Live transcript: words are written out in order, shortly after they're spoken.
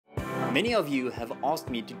Many of you have asked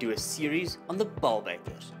me to do a series on the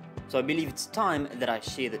Balbyters, so I believe it's time that I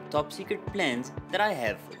share the top secret plans that I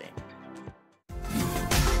have for them.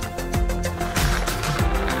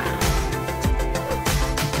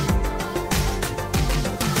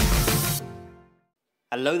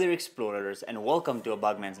 Hello there explorers, and welcome to A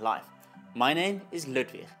Bugman's Life. My name is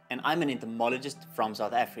Ludwig and I'm an entomologist from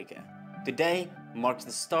South Africa. Today marks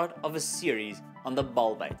the start of a series on the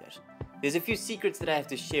Balbyters. There's a few secrets that I have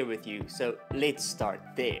to share with you, so let's start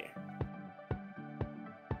there.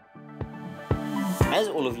 As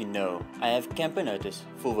all of you know, I have Camponotus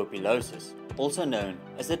fulvopilosus, also known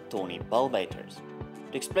as the Tawny Balbyters.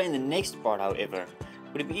 To explain the next part, however,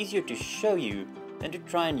 would it be easier to show you than to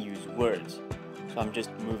try and use words. So I'm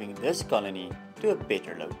just moving this colony to a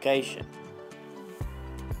better location.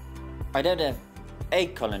 I don't have a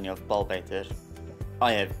colony of Balbyters,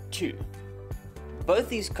 I have two. Both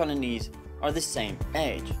these colonies are the same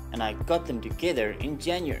age and I got them together in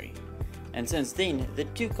January. And since then, the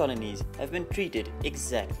two colonies have been treated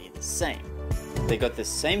exactly the same. They got the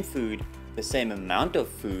same food, the same amount of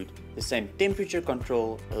food, the same temperature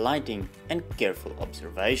control, lighting and careful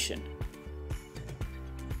observation.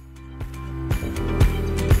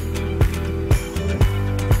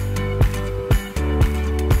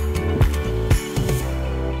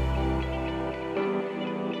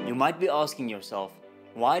 You might be asking yourself,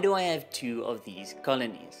 why do I have two of these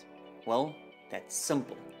colonies? Well, that's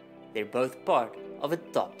simple. They're both part of a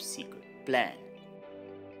top secret plan.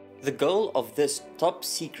 The goal of this top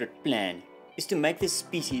secret plan is to make this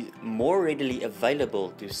species more readily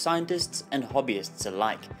available to scientists and hobbyists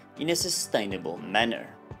alike in a sustainable manner.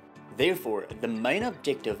 Therefore, the main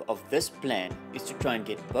objective of this plan is to try and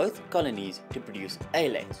get both colonies to produce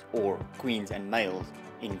alates, or queens and males,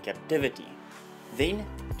 in captivity. Then,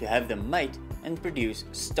 to have them mate and produce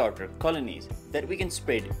starter colonies that we can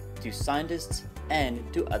spread to scientists and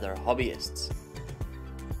to other hobbyists.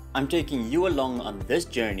 I'm taking you along on this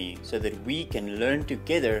journey so that we can learn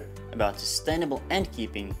together about sustainable ant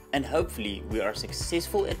keeping, and hopefully we are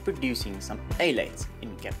successful at producing some alates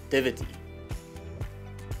in captivity.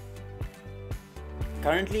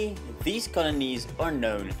 Currently, these colonies are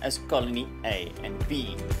known as Colony A and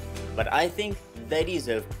B, but I think they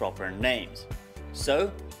deserve proper names.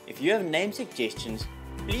 So, if you have name suggestions,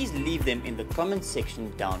 please leave them in the comment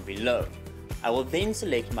section down below. I will then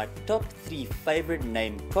select my top 3 favorite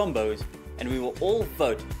name combos and we will all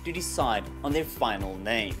vote to decide on their final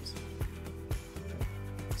names.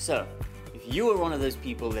 So, if you are one of those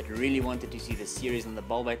people that really wanted to see the series on the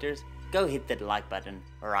Balbyters, go hit that like button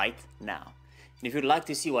right now. And if you'd like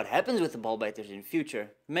to see what happens with the Balbyters in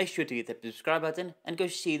future, make sure to hit that subscribe button and go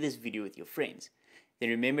share this video with your friends. Then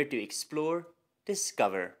remember to explore,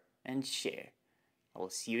 discover and share. I will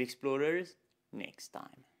see you explorers next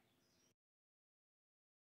time.